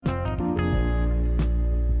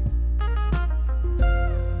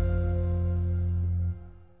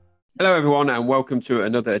Hello, everyone, and welcome to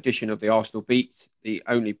another edition of the Arsenal Beat, the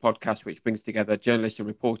only podcast which brings together journalists and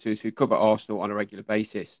reporters who cover Arsenal on a regular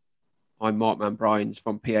basis. I'm Mark Mann-Bryans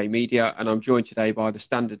from PA Media, and I'm joined today by the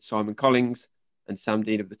Standard Simon Collings and Sam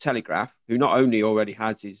Dean of the Telegraph, who not only already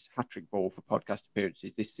has his hat-trick ball for podcast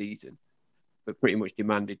appearances this season, but pretty much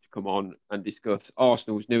demanded to come on and discuss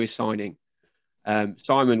Arsenal's newest signing.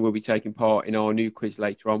 Simon will be taking part in our new quiz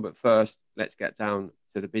later on, but first, let's get down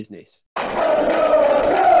to the business.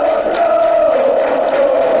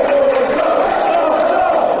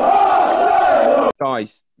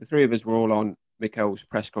 Guys, the three of us were all on Mikel's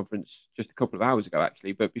press conference just a couple of hours ago,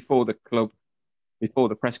 actually. But before the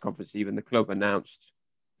press conference, even the club announced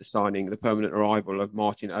the permanent arrival of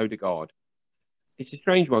Martin Odegaard. It's a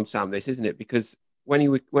strange one, Sam, this, isn't it? Because when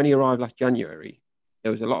he arrived last January,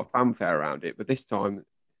 there was a lot of fanfare around it. But this time,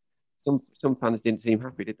 some fans didn't seem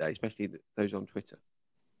happy, did they? Especially those on Twitter.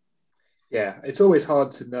 Yeah, it's always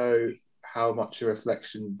hard to know how much a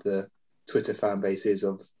reflection the Twitter fan base is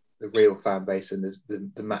of the real fan base and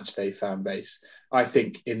the match day fan base. I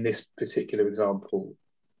think in this particular example,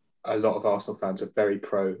 a lot of Arsenal fans are very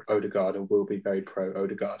pro Odegaard and will be very pro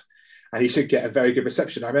Odegaard. And he should get a very good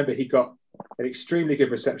reception. I remember he got an extremely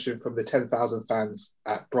good reception from the 10,000 fans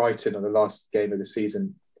at Brighton on the last game of the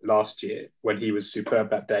season last year when he was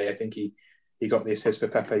superb that day. I think he got the assist for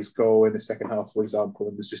Pepe's goal in the second half, for example,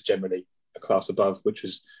 and was just generally a class above, which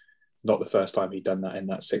was not the first time he'd done that in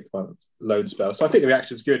that 6-month loan spell. So I think the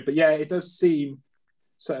reaction's good. But yeah, it does seem,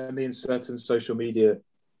 certainly in certain social media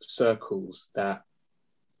circles, that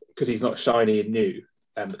because he's not shiny and new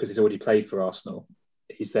and because he's already played for Arsenal,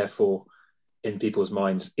 he's therefore, in people's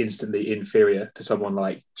minds, instantly inferior to someone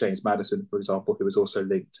like James Maddison, for example, who was also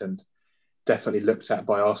linked and definitely looked at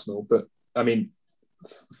by Arsenal. But I mean,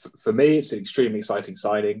 for me, it's an extremely exciting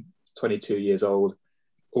signing. 22 years old,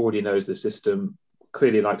 already knows the system,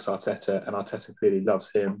 clearly likes Arteta, and Arteta clearly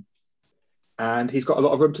loves him. And he's got a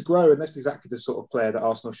lot of room to grow, and that's exactly the sort of player that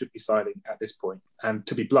Arsenal should be signing at this point. And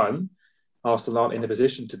to be blunt, Arsenal aren't in a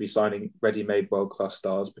position to be signing ready-made world-class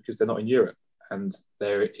stars because they're not in Europe, and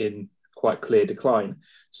they're in quite clear decline.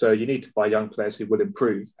 So you need to buy young players who will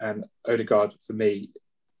improve, and Odegaard, for me,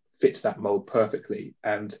 fits that mould perfectly,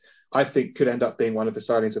 and I think could end up being one of the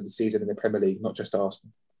signings of the season in the Premier League, not just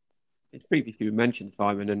Arsenal. It's previously been mentioned,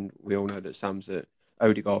 Simon, and we all know that Sam's an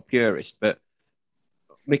Odegaard purist, but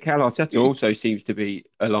Mikel Arteta also seems to be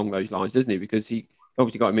along those lines, doesn't he? Because he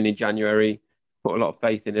obviously got him in January, put a lot of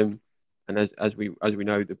faith in him, and as we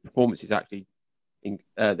know, the performances actually,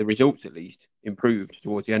 the results at least, improved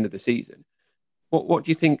towards the end of the season. What do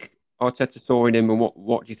you think Arteta saw in him, and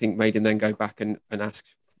what do you think made him then go back and ask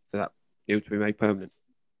for that deal to be made permanent?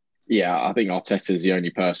 Yeah, I think Arteta is the only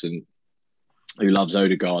person who loves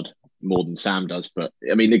Odegaard more than Sam does. But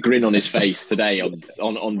I mean, the grin on his face today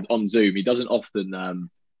on Zoom, he doesn't often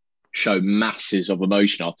show masses of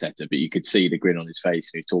emotion, Arteta, but you could see the grin on his face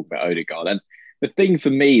when he talked about Odegaard. And the thing for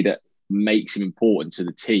me that makes him important to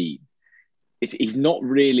the team is he's not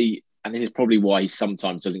really, and this is probably why he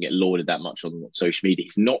sometimes doesn't get lauded that much on social media,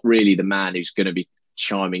 he's not really the man who's going to be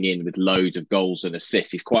chiming in with loads of goals and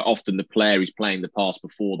assists. He's quite often the player who's playing the pass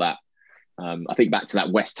before that. I think back to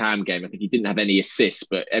that West Ham game, I think he didn't have any assists,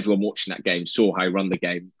 but everyone watching that game saw how he run the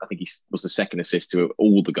game. I think he was the second assist to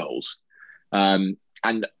all the goals. And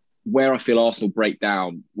where I feel Arsenal break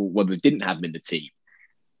down, when they didn't have him in the team,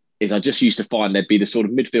 is I just used to find there'd be the sort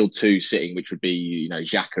of midfield two sitting, which would be,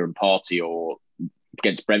 Xhaka and Partey, or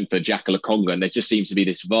against Brentford, Xhaka Lokonga, and there just seems to be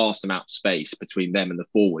this vast amount of space between them and the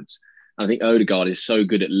forwards. And I think Odegaard is so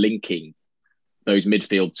good at linking those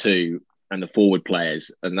midfield two and the forward players,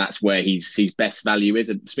 and that's where his best value is.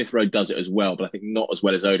 And Smith Rowe does it as well, but I think not as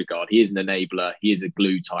well as Odegaard. He is an enabler, he is a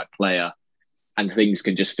glue type player, and things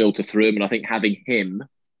can just filter through him. And I think having him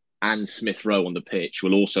and Smith Rowe on the pitch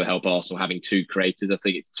will also help Arsenal, having two creators. I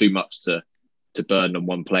think it's too much to burden on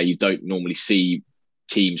one player. You don't normally see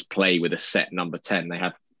teams play with a set number 10. They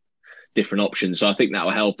have different options. So I think that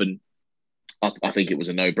will help. And I think it was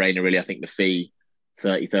a no-brainer, really. I think the fee,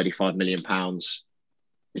 35 million pounds,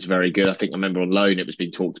 is very good. I think I remember on loan, it was being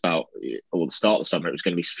talked about, or the start of the summer, it was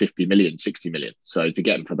going to be 50 million, 60 million. So to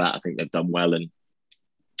get them for that, I think they've done well. And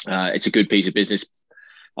it's a good piece of business.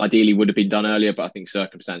 Ideally would have been done earlier, but I think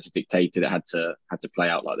circumstances dictated it had to play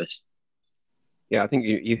out like this. Yeah, I think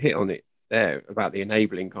you hit on it there about the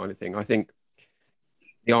enabling kind of thing. I think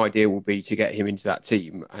the idea will be to get him into that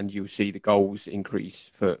team, and you'll see the goals increase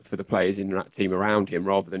for the players in that team around him,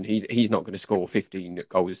 rather than he's not going to score 15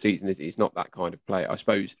 goals a season, is he? He's not that kind of player. I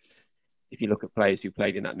suppose if you look at players who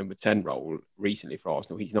played in that number 10 role recently for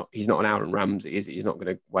Arsenal, he's not an Aaron Ramsey, is he? He's not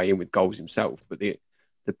going to weigh in with goals himself. But the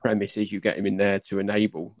the premise is you get him in there to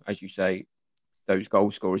enable, as you say, those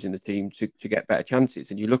goal scorers in the team to get better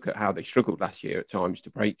chances. And you look at how they struggled last year at times to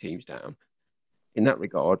break teams down in that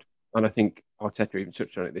regard. And I think Arteta even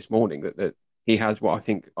touched on it this morning that he has what I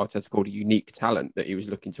think Arteta called a unique talent that he was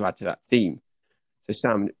looking to add to that team. So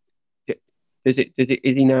Sam, is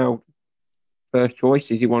he now first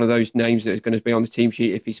choice? Is he one of those names that is going to be on the team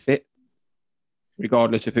sheet if he's fit,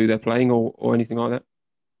 regardless of who they're playing or anything like that?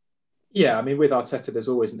 Yeah, I mean, with Arteta, there's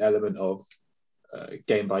always an element of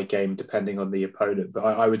game by game, depending on the opponent. But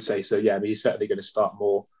I would say so. Yeah, I mean, he's certainly going to start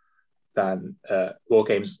more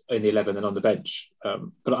games in the 11 than on the bench.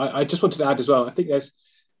 But I just wanted to add as well. I think this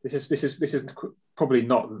is probably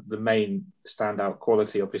not the main standout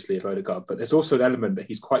quality, obviously, of Odegaard, but there's also an element that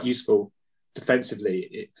he's quite useful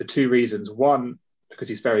defensively for two reasons. One, because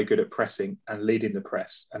he's very good at pressing and leading the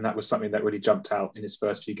press, and that was something that really jumped out in his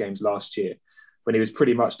first few games last year, when he was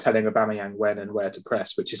pretty much telling Aubameyang when and where to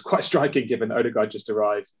press, which is quite striking given Odegaard just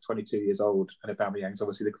arrived, 22 years old, and Aubameyang's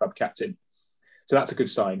obviously the club captain. So that's a good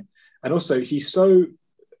sign. And also, he's so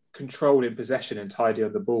controlled in possession and tidy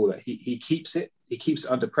on the ball that he keeps it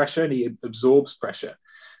under pressure and he absorbs pressure.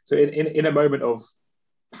 So in a moment of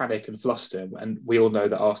panic and fluster, and we all know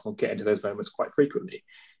that Arsenal get into those moments quite frequently,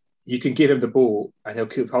 you can give him the ball and he'll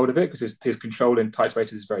keep hold of it because his control in tight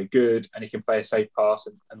spaces is very good, and he can play a safe pass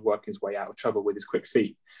and work his way out of trouble with his quick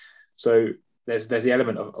feet. So there's the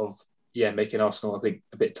element of making Arsenal, I think,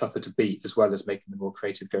 a bit tougher to beat, as well as making them more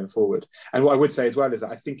creative going forward. And what I would say as well is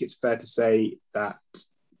that I think it's fair to say that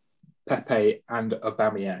Pepe and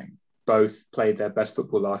Aubameyang both played their best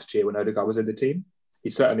football last year when Odegaard was in the team. He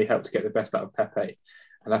certainly helped to get the best out of Pepe.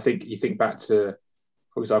 And I think you think back to,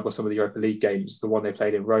 for example, some of the Europa League games, the one they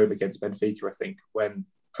played in Rome against Benfica, I think, when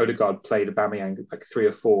Odegaard played Aubameyang like 3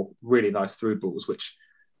 or 4 really nice through balls, which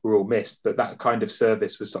were all missed. But that kind of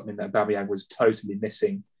service was something that Aubameyang was totally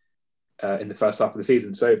missing in the first half of the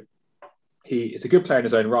season. So he is a good player in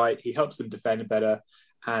his own right. He helps them defend better,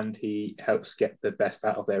 and he helps get the best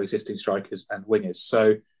out of their existing strikers and wingers.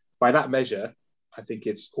 So by that measure, I think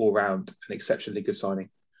it's all round an exceptionally good signing.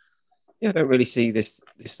 Yeah, I don't really see this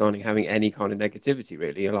signing having any kind of negativity,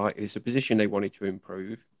 really. Like, it's a position they wanted to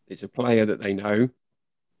improve. It's a player that they know.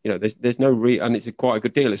 You know, there's no and it's quite a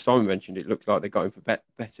good deal. As Simon mentioned, it looks like they're going for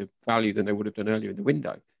better value than they would have done earlier in the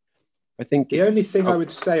window. I think the only thing I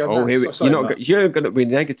would say on that... You're not going to be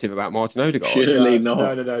negative about Martin Odegaard. Surely not.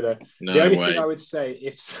 No. The only thing I would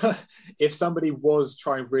say, if somebody was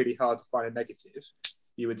trying really hard to find a negative,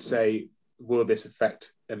 you would say, will this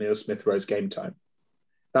affect Emile Smith-Rowe's game time?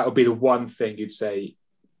 That would be the one thing you'd say,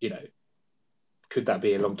 could that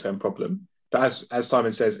be a long-term problem? But as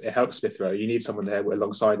Simon says, it helps Smith-Rowe. You need someone there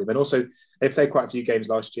alongside him. And also, they played quite a few games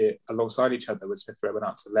last year alongside each other, when Smith-Rowe went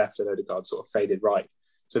out to the left and Odegaard sort of faded right.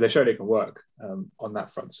 So they're showing it can work on that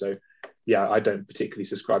front. So, yeah, I don't particularly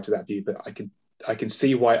subscribe to that view, but I can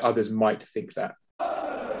see why others might think that.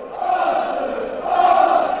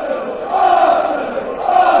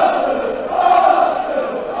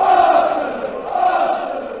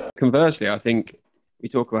 Conversely, I think we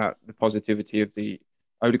talk about the positivity of the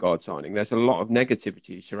Odegaard signing. There's a lot of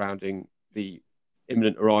negativity surrounding the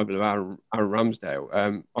imminent arrival of Aaron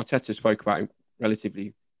Ramsdale. Arteta spoke about him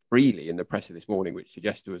relatively freely in the presser this morning, which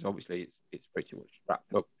suggests to us, obviously, it's pretty much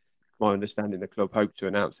wrapped up. My understanding, the club hoped to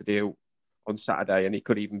announce the deal on Saturday, and he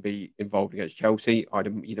could even be involved against Chelsea.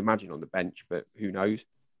 You'd imagine on the bench, but who knows?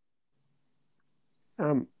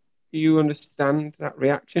 Do you understand that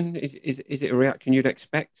reaction? Is it a reaction you'd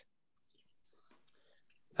expect?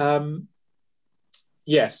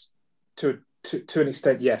 Yes, to an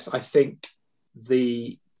extent, yes. I think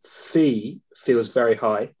the fee feels very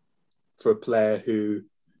high for a player who,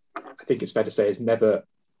 I think it's fair to say, has never,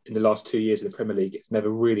 in the last 2 years in the Premier League, it's never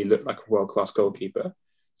really looked like a world-class goalkeeper.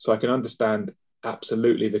 So I can understand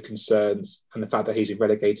absolutely the concerns and the fact that he's been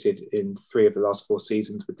relegated in 3 of the last 4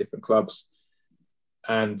 seasons with different clubs.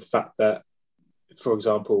 And the fact that, for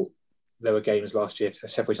example, there were games last year for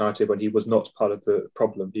Sheffield United when he was not part of the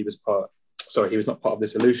problem. He was not part of the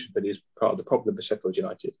solution, but he was part of the problem for Sheffield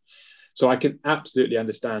United. So I can absolutely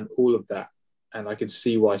understand all of that. And I can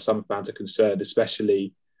see why some fans are concerned,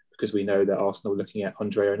 especially because we know that Arsenal are looking at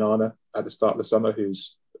Andre Onana at the start of the summer,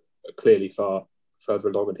 who's clearly far further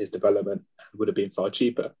along in his development and would have been far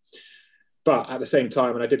cheaper. But at the same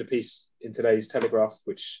time, and I did a piece in today's Telegraph,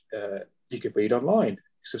 which you could read online,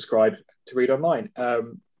 subscribe to read online,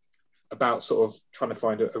 about sort of trying to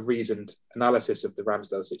find a reasoned analysis of the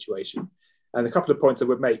Ramsdale situation. And a couple of points I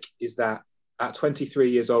would make is that at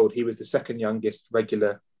 23 years old, he was the second youngest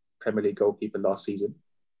regular Premier League goalkeeper last season,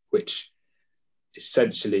 which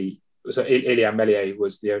essentially, so Ilian Meslier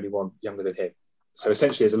was the only one younger than him. So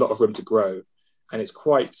essentially, there's a lot of room to grow. And it's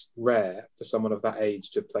quite rare for someone of that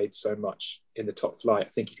age to have played so much in the top flight. I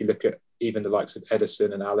think if you look at even the likes of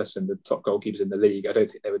Edison and Allison, the top goalkeepers in the league, I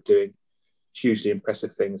don't think they were doing hugely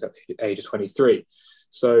impressive things at the age of 23.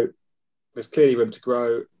 So there's clearly room to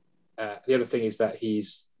grow. The other thing is that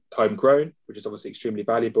he's homegrown, which is obviously extremely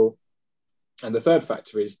valuable. And the third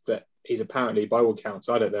factor is that he's apparently, by all accounts,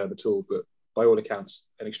 I don't know him at all, but by all accounts,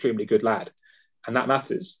 an extremely good lad. And that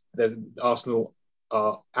matters. Arsenal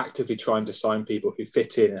are actively trying to sign people who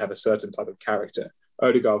fit in and have a certain type of character.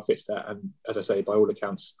 Odegaard fits that, and as I say, by all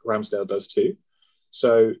accounts, Ramsdale does too.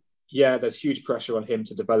 So, yeah, there's huge pressure on him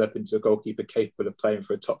to develop into a goalkeeper capable of playing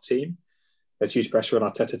for a top team. There's huge pressure on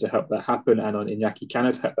Arteta to help that happen and on Iñaki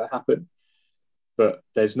Canna to help that happen. But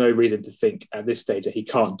there's no reason to think at this stage that he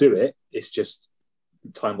can't do it. It's just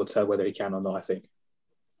time will tell whether he can or not, I think.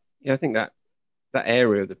 Yeah, I think that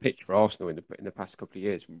area of the pitch for Arsenal in the past couple of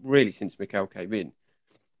years, really since Mikel came in,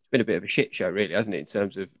 it's been a bit of a shit show, really, hasn't it? In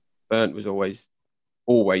terms of Bernd was always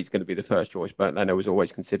going to be the first choice. Bernd Leno was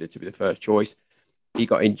always considered to be the first choice. He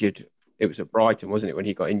got injured. It was at Brighton, wasn't it, when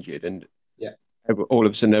he got injured? And all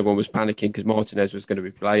of a sudden, everyone was panicking because Martinez was going to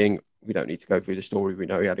be playing. We don't need to go through the story. We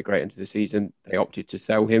know he had a great end to the season. They opted to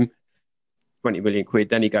sell him, 20 million quid.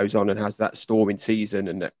 Then he goes on and has that storming season,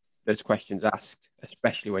 and there's questions asked,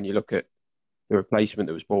 especially when you look at the replacement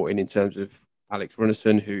that was brought in terms of Alex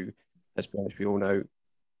Runnison, who, as we all know,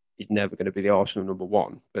 is never going to be the Arsenal number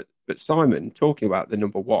one. But Simon, talking about the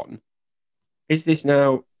number one, is this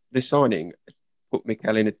signing put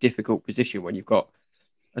Mikel in a difficult position when you've got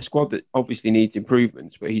a squad that obviously needs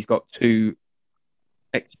improvements, but he's got two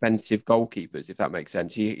expensive goalkeepers, if that makes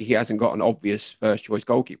sense. He hasn't got an obvious first choice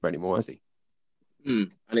goalkeeper anymore, has he?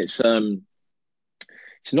 And it's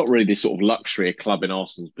not really this sort of luxury a club in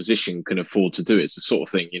Arsenal's position can afford to do. It's the sort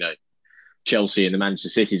of thing, Chelsea and the Manchester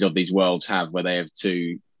Cities of these worlds have, where they have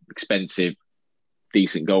two expensive,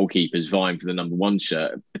 decent goalkeepers vying for the number one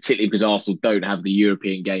shirt, particularly because Arsenal don't have the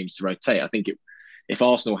European games to rotate. I think if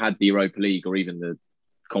Arsenal had the Europa League or even the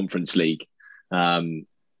Conference League, it'd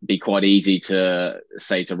be quite easy to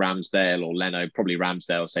say to Ramsdale or Leno, probably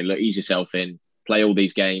Ramsdale, say, look, ease yourself in, play all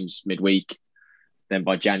these games midweek, then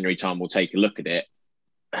by January time we'll take a look at it.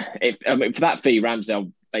 For that fee,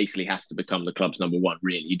 Ramsdale basically has to become the club's number one,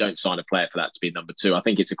 really. You don't sign a player for that to be number two. I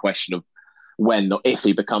think it's a question of when, not if,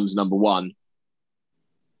 he becomes number one.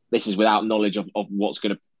 This is without knowledge of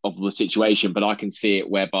the situation, but I can see it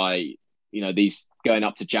whereby, these going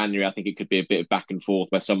up to January, I think it could be a bit of back and forth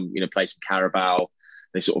where some, play some Carabao,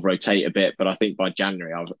 they sort of rotate a bit. But I think by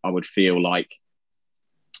January, I would feel like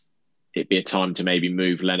it'd be a time to maybe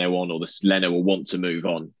move Leno on, or Leno will want to move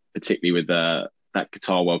on, particularly with that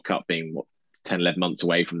Qatar World Cup being 10, 11 months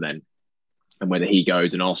away from then, and whether he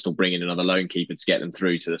goes and Arsenal bring in another loan keeper to get them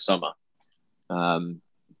through to the summer.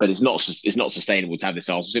 But it's not sustainable to have this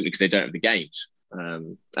Arsenal simply because they don't have the games.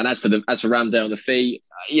 And as for Ramsdale and the fee,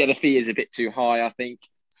 the fee is a bit too high, I think.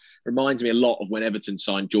 Reminds me a lot of when Everton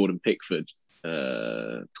signed Jordan Pickford,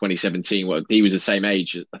 2017. Well, he was the same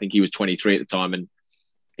age. I think he was 23 at the time, and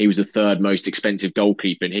he was the third most expensive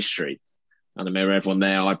goalkeeper in history. And I remember everyone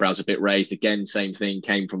there, eyebrows a bit raised. Again, same thing,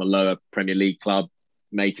 came from a lower Premier League club,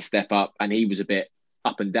 made to step up. And he was a bit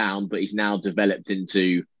up and down, but he's now developed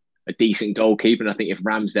into a decent goalkeeper. And I think if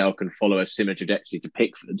Ramsdale can follow a similar trajectory to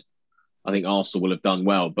Pickford, I think Arsenal will have done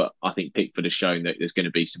well. But I think Pickford has shown that there's going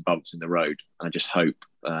to be some bumps in the road. And I just hope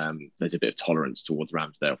there's a bit of tolerance towards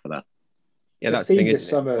Ramsdale for that. Yeah, that's the thing,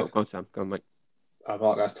 isn't it? Go on, Sam. Go on, mate.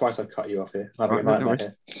 Mark, that's twice I've cut you off here.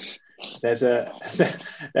 There's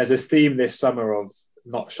a theme this summer of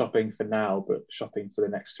not shopping for now, but shopping for the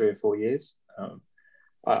next 3 or 4 years.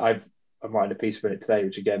 I'm writing a piece about it today,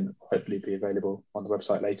 which again, hopefully be available on the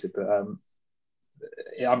website later. But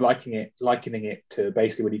I'm likening it to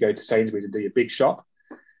basically when you go to Sainsbury's and do your big shop.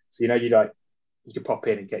 So you can pop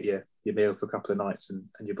in and get your meal for a couple of nights and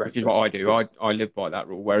your breakfast. Which is what I do. I live by that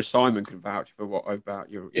rule. Whereas Simon can vouch for what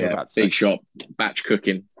about you're about to say. Big shop, batch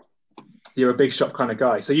cooking. You're a big shop kind of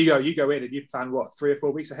guy. So you go in and you plan what, 3 or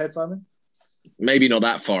 4 weeks ahead, Simon? Maybe not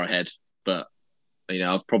that far ahead, but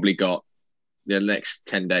I've probably got the next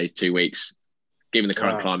 10 days, 2 weeks, given the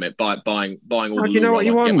current climate, buying all. How do you know what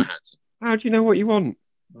you want? How do you know what you want?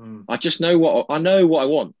 I just know what I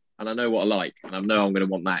want, and I know what I like, and I know I'm going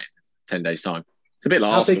to want that in 10 days' time. It's a bit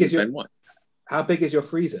like how big is your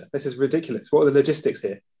freezer? This is ridiculous. What are the logistics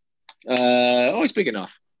here? It's big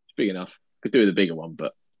enough. It's big enough. Could do with a bigger one,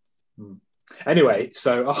 but anyway.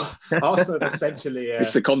 So Arsenal essentially.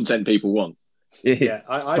 It's the content people want. Yeah,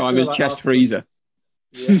 I Simon's like chest freezer.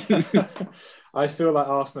 Yeah. I feel like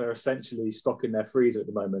Arsenal are essentially stocking their freezer at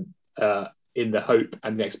the moment. in the hope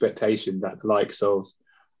and the expectation that the likes of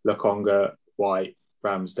Lokonga, White,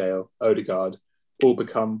 Ramsdale, Odegaard all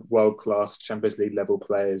become world-class Champions League level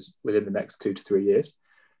players within the next 2 to 3 years.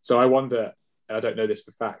 So I wonder, I don't know this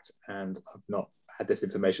for fact, and I've not had this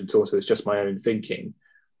information at all, so it's just my own thinking.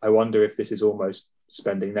 I wonder if this is almost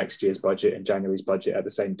spending next year's budget and January's budget at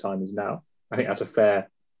the same time as now. I think that's a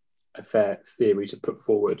fair theory to put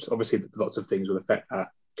forward. Obviously, lots of things will affect that.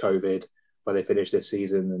 COVID, where they finish this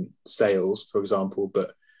season, and sales, for example.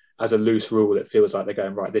 But as a loose rule, it feels like they're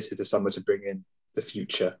going, right, this is the summer to bring in the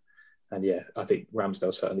future. And yeah, I think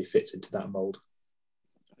Ramsdale certainly fits into that mould.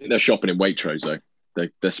 I think they're shopping in Waitrose, though.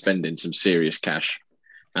 They're spending some serious cash.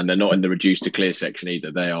 And they're not in the reduced to clear section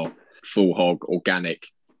either. They are full hog, organic,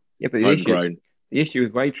 homegrown. The issue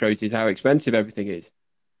with Waitrose is how expensive everything is.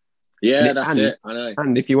 Yeah, that's it. I know.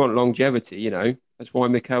 And if you want longevity, that's why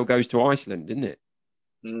Mikel goes to Iceland, isn't it?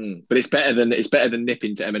 But it's better than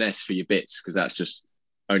nipping to M&S for your bits, because that's just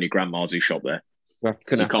only grandmas who shop there. Well,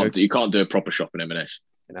 you can't do a proper shop in M&S.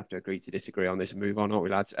 Gonna have to agree to disagree on this and move on, aren't we,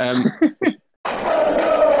 lads?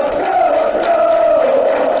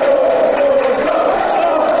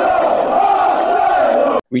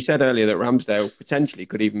 We said earlier that Ramsdale potentially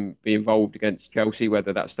could even be involved against Chelsea.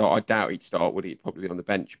 Whether that start, I doubt he'd start. Would he? Probably on the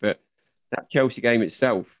bench. But that Chelsea game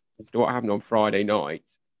itself, after what happened on Friday night,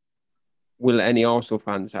 will any Arsenal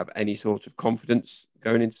fans have any sort of confidence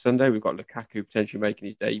going into Sunday? We've got Lukaku potentially making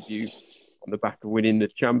his debut on the back of winning the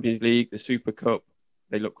Champions League, the Super Cup.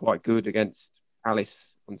 They look quite good against Palace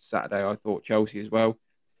on Saturday. I thought Chelsea as well.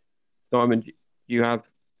 Simon, do you have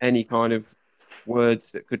any kind of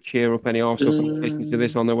words that could cheer up any Arsenal fans listening to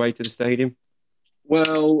this on their way to the stadium?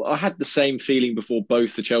 Well, I had the same feeling before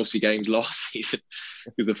both the Chelsea games last season,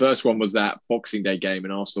 because the first one was that Boxing Day game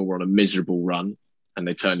and Arsenal were on a miserable run and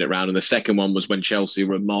they turned it around. And the second one was when Chelsea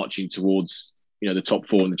were marching towards, the top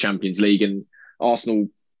four in the Champions League, and Arsenal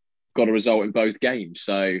got a result in both games.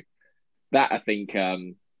 So that, I think,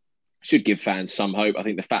 should give fans some hope. I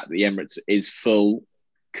think the fact that the Emirates is full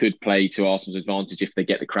could play to Arsenal's advantage if they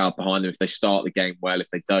get the crowd behind them, if they start the game well. If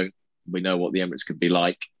they don't, we know what the Emirates could be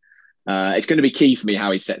like. It's going to be key for me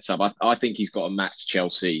how he sets up. I think he's got to match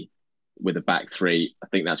Chelsea with a back three. I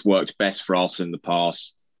think that's worked best for Arsenal in the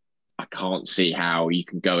past. I can't see how you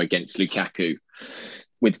can go against Lukaku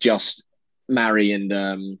with just Mari and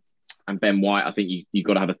Ben White. I think you've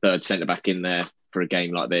got to have a third centre-back in there for a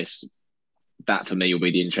game like this. That, for me, will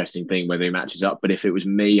be the interesting thing, whether he matches up. But if it was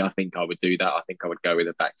me, I think I would do that. I think I would go with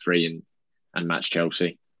a back three and match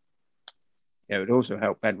Chelsea. Yeah, it would also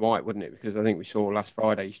help Ben White, wouldn't it? Because I think we saw last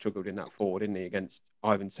Friday he struggled in that forward, didn't he, against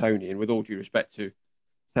Ivan Toney. And with all due respect to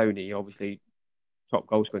Toney, obviously top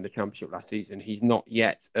goal scorer in the Championship last season, he's not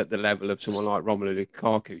yet at the level of someone like Romelu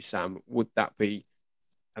Lukaku. Sam, would that be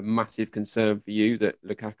a massive concern for you that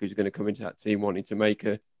Lukaku's going to come into that team wanting to make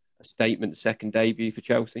a statement second debut for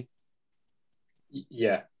Chelsea?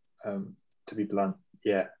 Yeah, to be blunt,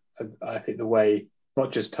 yeah. I think the way,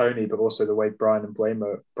 not just Toney, but also the way Brian and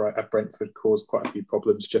Mbeumo at Brentford caused quite a few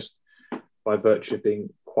problems just by virtue of being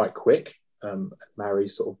quite quick. Mari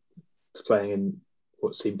sort of playing in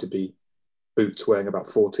what seemed to be boots weighing about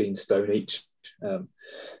 14 stone each, and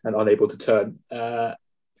unable to turn.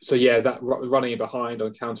 So yeah, that running behind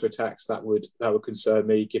on counter-attacks, that would concern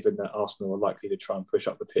me, given that Arsenal are likely to try and push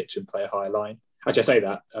up the pitch and play a high line. Actually, I say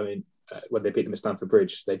that, I mean, when they beat them at Stamford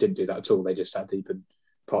Bridge, they didn't do that at all. They just sat deep and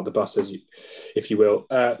parked the bus, if you will.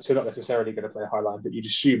 So not necessarily going to play a high line, but you'd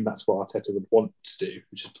assume that's what Arteta would want to do,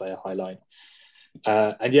 which is play a high line.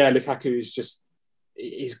 And yeah, Lukaku is just,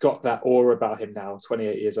 he's got that aura about him now,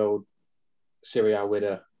 28 years old, Serie A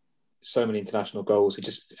winner, so many international goals. And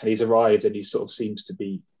he's arrived and he sort of seems to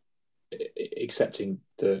be accepting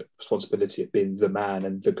the responsibility of being the man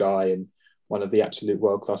and the guy and one of the absolute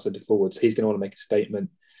world-class centre forwards. He's going to want to make a statement.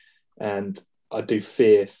 And I do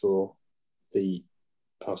fear for the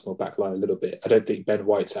Arsenal backline a little bit. I don't think Ben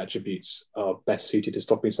White's attributes are best suited to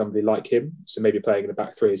stopping somebody like him. So maybe playing in the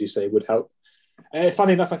back three, as you say, would help.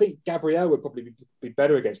 Funny enough, I think Gabriel would probably be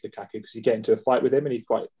better against Lukaku because he'd get into a fight with him and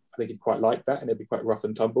I think he'd quite like that, and it'd be quite rough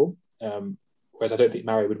and tumble. Whereas I don't think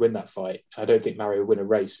Mari would win that fight. I don't think Mari would win a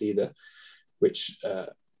race either, which,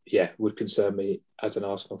 would concern me as an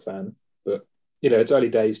Arsenal fan. But, it's early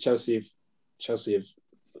days. Chelsea have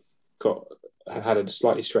had a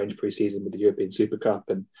slightly strange pre-season with the European Super Cup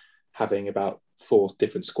and having about 4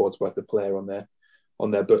 different squads worth of player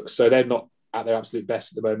on their books. So they're not at their absolute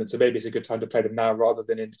best at the moment. So maybe it's a good time to play them now rather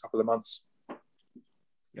than in a couple of months.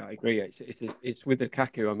 Yeah, I agree. It's with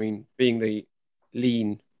Lukaku. I mean, being the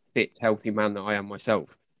lean, fit, healthy man that I am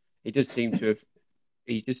myself, he does seem to have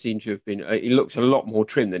he just seemed to have been. He looks a lot more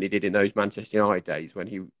trim than he did in those Manchester United days when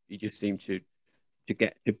he just seemed to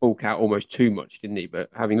bulk out almost too much, didn't he? But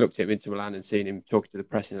having looked at him into Milan and seen him talking to the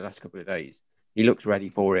press in the last couple of days, he looks ready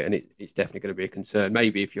for it, and it's definitely going to be a concern.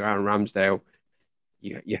 Maybe if you're Aaron Ramsdale,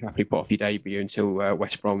 you happily put off your debut until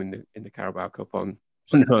West Brom in the Carabao Cup on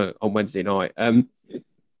Wednesday night.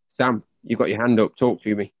 Sam, you've got your hand up. Talk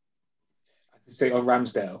to me. Say on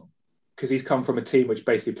Ramsdale, because he's come from a team which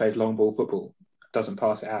basically plays long ball football, doesn't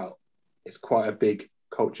pass it out. It's quite a big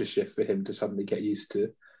culture shift for him to suddenly get used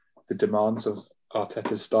to the demands of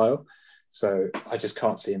Arteta's style. So I just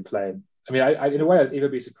can't see him playing. I mean, I in a way, I'd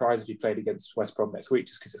even be surprised if he played against West Brom next week,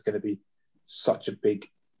 just because it's going to be such a big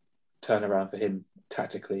turnaround for him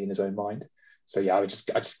tactically in his own mind. So yeah, I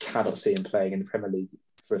just cannot see him playing in the Premier League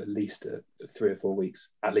for at least 3 or 4 weeks,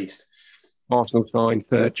 at least. Arsenal signed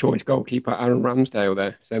third choice goalkeeper Aaron Ramsdale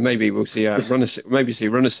there, so maybe we'll see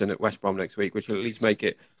Runnison at West Brom next week, which will at least make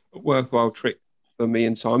it a worthwhile trip for me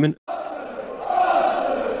and Simon.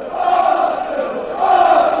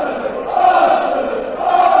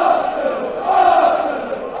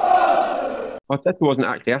 Arteta wasn't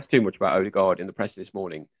actually asked too much about Odegaard in the press this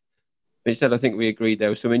morning. Instead, I think we agreed there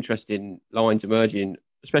were some interesting lines emerging,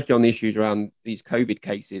 especially on the issues around these COVID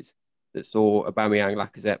cases that saw Aubameyang,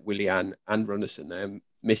 Lacazette, Willian and Runnison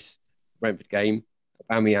miss Brentford game.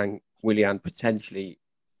 Aubameyang, Willian potentially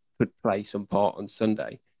could play some part on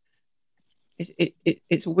Sunday.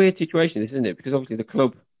 It's a weird situation, isn't it? Because obviously the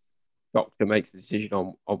club doctor makes the decision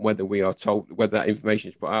on whether we are told, whether that information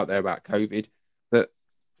is put out there about COVID. But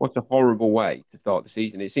what a horrible way to start the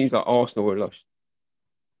season. It seems like Arsenal were lost.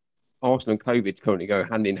 Arsenal and COVID currently go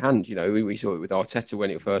hand in hand. You know, we saw it with Arteta when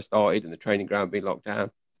it first started and the training ground being locked down.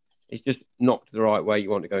 It's just not the right way you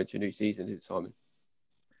want to go into a new season, is it, Simon?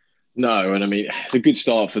 No, and I mean, it's a good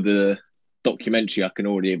start for the documentary. I can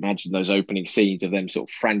already imagine those opening scenes of them sort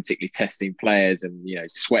of frantically testing players and, you know,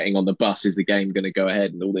 sweating on the bus. Is the game going to go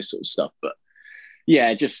ahead and all this sort of stuff? But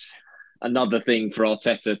yeah, just another thing for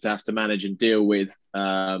Arteta to have to manage and deal with.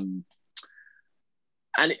 And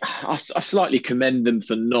I slightly commend them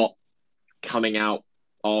for not coming out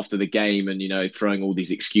after the game and, you know, throwing all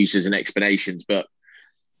these excuses and explanations. But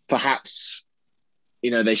perhaps, you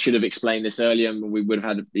know, they should have explained this earlier and we would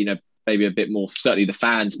have had, you know, maybe a bit more, certainly the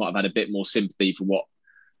fans might have had a bit more sympathy for what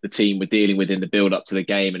the team were dealing with in the build up to the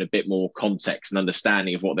game and a bit more context and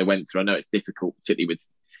understanding of what they went through. I know it's difficult, particularly with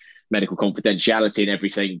medical confidentiality and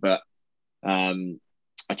everything, but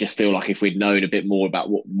I just feel like if we'd known a bit more about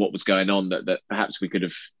what was going on, that perhaps we could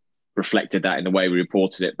have reflected that in the way we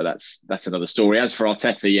reported it, but that's another story. As for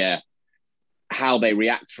Arteta, yeah, how they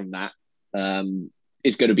react from that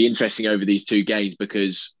is going to be interesting over these 2 games,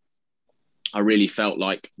 because I really felt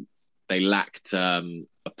like they lacked a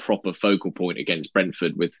proper focal point against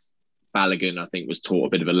Brentford. With Balogun, I think, was taught a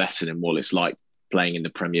bit of a lesson in what it's like playing in the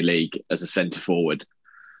Premier League as a centre forward.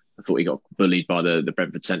 I thought he got bullied by the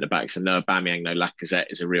Brentford centre backs, and no Aubameyang, no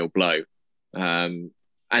Lacazette is a real blow. And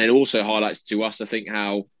it also highlights to us, I think,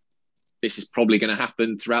 how this is probably going to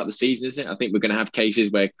happen throughout the season, isn't it? I think we're going to have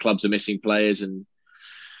cases where clubs are missing players and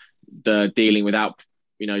they're dealing without,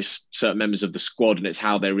 you know, certain members of the squad, and it's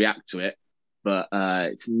how they react to it. But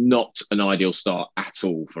it's not an ideal start at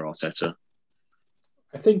all for Arteta.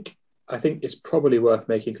 I think it's probably worth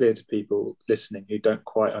making clear to people listening who don't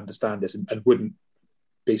quite understand this and wouldn't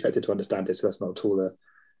be expected to understand it, so that's not at all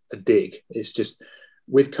a dig. It's just,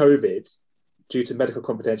 with COVID, due to medical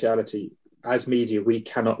confidentiality, as media, we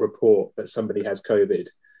cannot report that somebody has COVID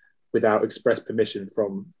without express permission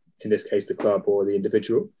from, in this case, the club or the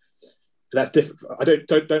individual. And that's different. I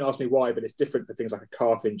don't ask me why, but it's different for things like a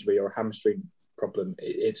calf injury or a hamstring problem.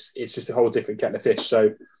 It's just a whole different kettle of fish.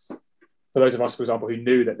 So for those of us, for example, who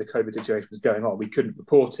knew that the COVID situation was going on, we couldn't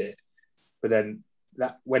report it. But then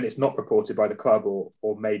that, when it's not reported by the club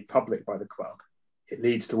or made public by the club, it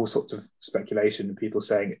leads to all sorts of speculation and people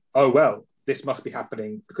saying, oh, well, this must be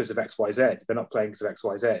happening because of X, Y, Z. They're not playing because of X,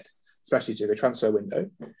 Y, Z, especially during the transfer window.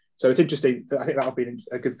 So it's interesting. I think that'll be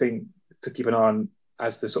a good thing to keep an eye on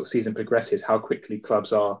as the sort of season progresses, how quickly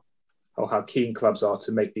clubs are, or how keen clubs are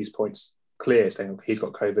to make these points clear, saying he's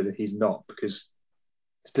got COVID and he's not, because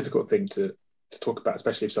it's a difficult thing to talk about,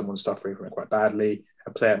 especially if someone's suffering from it quite badly.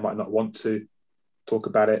 A player might not want to talk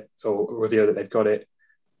about it or reveal that they've got it,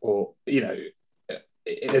 or, you know,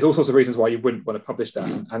 there's all sorts of reasons why you wouldn't want to publish that.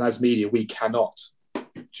 And as media, we cannot,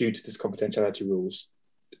 due to this confidentiality rules,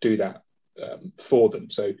 do that for them.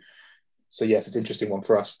 So yes, it's an interesting one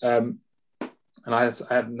for us. And I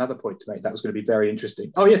had another point to make that was going to be very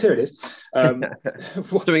interesting. Oh, yes, here it is.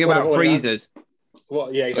 Something about freezers.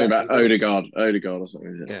 What? Yeah, exactly. Something about Odegaard or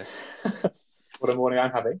something, is it? Yeah. what a morning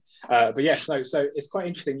I'm having. But yes, no. So it's quite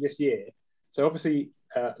interesting this year. So obviously,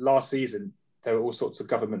 last season there were all sorts of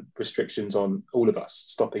government restrictions on all of us,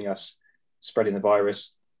 stopping us spreading the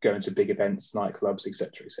virus, going to big events, nightclubs,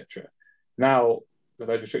 etc., etc. Now that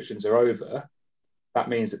those restrictions are over, that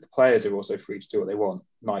means that the players are also free to do what they want,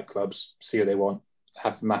 nightclubs, see what they want,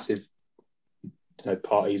 have massive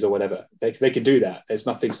parties or whatever. They can do that. There's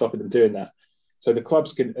nothing stopping them doing that. So the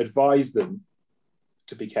clubs can advise them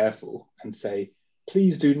to be careful and say,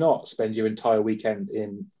 please do not spend your entire weekend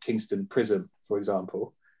in Kingston Prism, for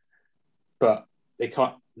example. But they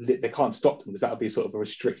can't stop them because that would be sort of a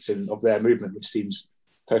restriction of their movement, which seems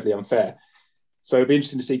totally unfair. So it'd be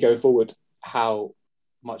interesting to see going forward how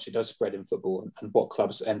much it does spread in football and what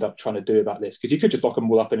clubs end up trying to do about this. Because you could just lock them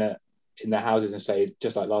all up in their houses and say,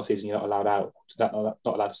 just like last season, you're not allowed out, not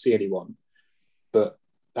allowed to see anyone. But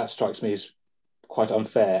that strikes me as quite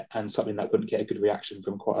unfair and something that wouldn't get a good reaction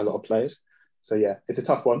from quite a lot of players. So yeah, it's a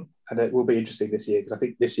tough one, and it will be interesting this year because I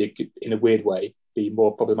think this year could, in a weird way, be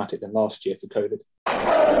more problematic than last year for COVID.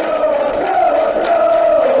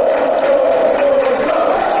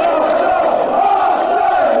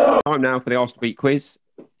 Time now for the Arsenal Beat quiz.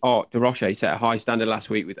 Art de Roche set a high standard last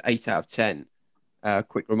week with 8 out of 10.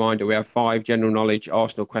 Quick reminder, we have 5 general knowledge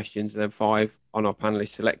Arsenal questions and then 5 on our panellists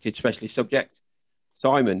selected specialist subject.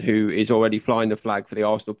 Simon, who is already flying the flag for the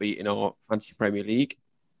Arsenal Beat in our Fantasy Premier League,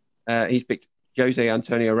 he's picked Jose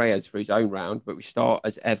Antonio Reyes for his own round, but we start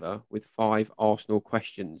as ever with 5 Arsenal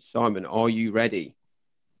questions. Simon, are you ready?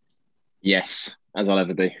 Yes, as I'll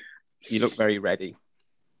ever be. You look very ready.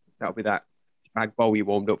 That'll be that bag bowl you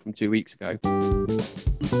warmed up from 2 weeks ago.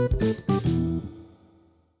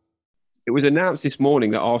 It was announced this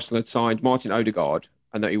morning that Arsenal had signed Martin Odegaard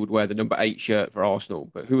and that he would wear the number 8 shirt for Arsenal.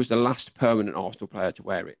 But who was the last permanent Arsenal player to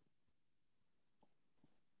wear it?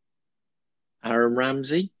 Aaron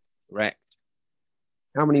Ramsey? Correct.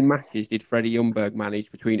 How many matches did Freddie Ljungberg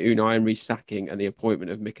manage between Unai Emery's sacking and the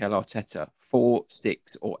appointment of Mikel Arteta? 4,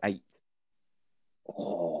 6 or 8?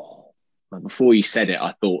 Oh, before you said it,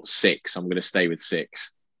 I thought 6. I'm going to stay with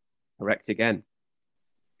 6. Correct again.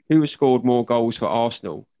 Who has scored more goals for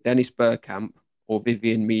Arsenal? Dennis Bergkamp or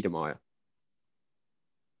Vivian Miedemeier?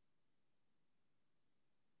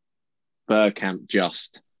 Bergkamp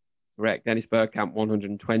just. Correct. Dennis Bergkamp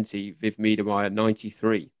 120, Viv Miedemeier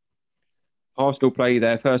 93. Arsenal play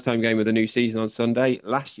their first home game of the new season on Sunday.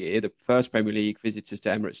 Last year, the first Premier League visitors to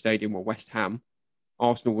Emirates Stadium were West Ham.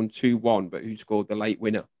 Arsenal won 2-1, but who scored the late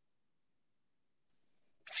winner?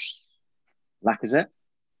 Lacazette?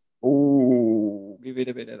 Oh, give it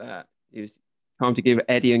a bit of that. It was time to give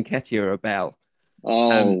Eddie Nketiah a bell.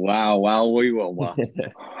 Oh, wow. We won one.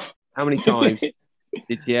 How many times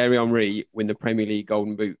did Thierry Henry win the Premier League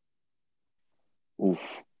Golden Boot?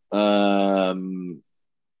 Oof.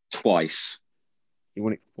 Twice. He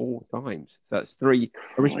won it 4 times. So that's a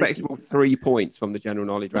respectable 3 points from the general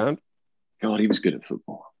knowledge round. God, he was good at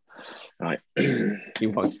football. Right. He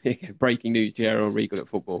was. Breaking news, Thierry Henry good at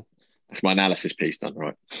football. That's my analysis piece done,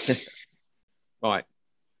 right? Right.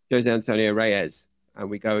 Jose Antonio Reyes. And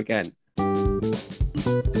we go again. At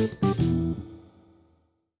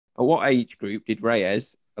what age group did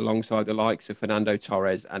Reyes, alongside the likes of Fernando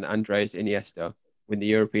Torres and Andres Iniesta, win the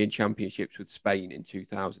European Championships with Spain in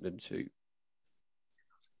 2002?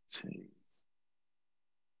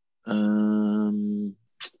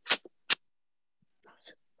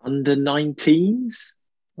 Under 19s?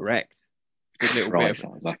 Correct. Good little Right, bit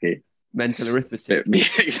sounds like it. mental arithmetic.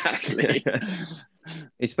 Exactly.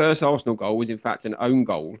 His first Arsenal goal was in fact an own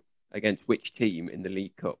goal against which team in the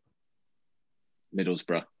League Cup?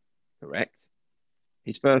 Middlesbrough. Correct.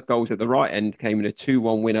 His first goals at the right end came in a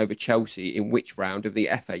 2-1 win over Chelsea in which round of the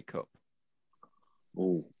FA Cup?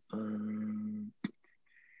 Oh,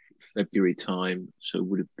 February time. So it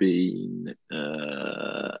would have been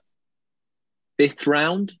 5th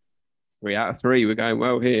round. 3 out of 3. We're going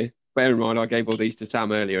well here. Bear in mind, I gave all these to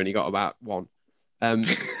Sam earlier and he got about 1.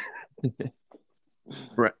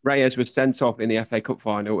 Reyes was sent off in the FA Cup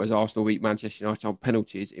final as Arsenal beat Manchester United on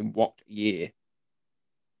penalties in what year?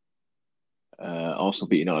 Arsenal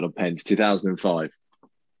beat United on pens, 2005.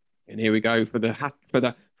 And here we go for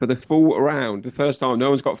the full round. The first time, no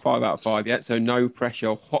one's got 5 out of 5 yet, so no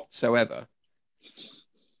pressure whatsoever.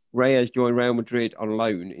 Reyes joined Real Madrid on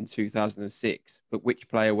loan in 2006, but which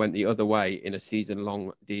player went the other way in a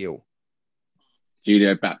season-long deal?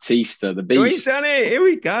 Julio Baptista, the beast. Oh, he's done it. Here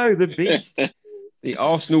we go, the beast. The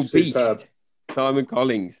Arsenal Superb. beast, Simon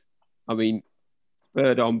Collings. I mean,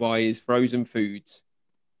 spurred on by his frozen foods.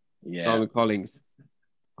 Yeah. Simon Collings.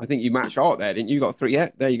 I think you matched Art there, didn't you? You got 3. Yeah,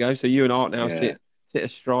 there you go. So you and Art now sit sit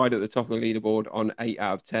astride at the top of the leaderboard on 8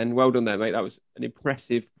 out of 10. Well done there, mate. That was an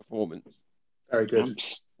impressive performance. Very good.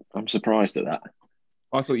 I'm surprised at that.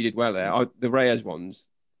 I thought you did well there. The Reyes ones,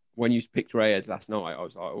 when you picked Reyes last night, I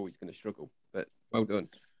was like, oh, he's going to struggle. But well done.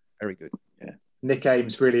 Very good. Yeah. Nick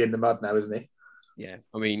Ames really in the mud now, isn't he? Yeah.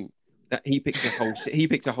 I mean, he picks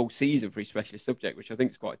a whole season for his specialist subject, which I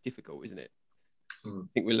think is quite difficult, isn't it? I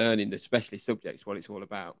think we're learning the specialist subjects, what it's all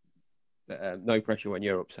about. But no pressure when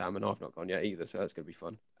you're up, Sam, and I've not gone yet either, so that's going to be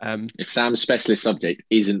fun. If Sam's specialist subject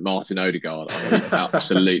isn't Martin Odegaard, I'm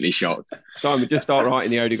absolutely shocked. Simon, just start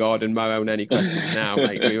writing the Odegaard and Mo Elneny questions now,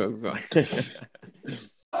 mate.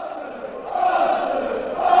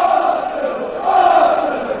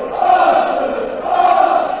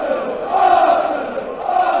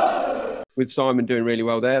 With Simon doing really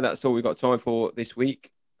well there, that's all we've got time for this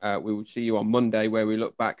week. We will see you on Monday, where we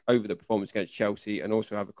look back over the performance against Chelsea and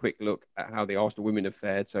also have a quick look at how the Arsenal women have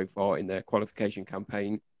fared so far in their qualification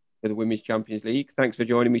campaign for the Women's Champions League. Thanks for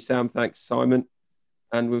joining me, Sam. Thanks, Simon.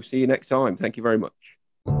 And we'll see you next time. Thank you very much.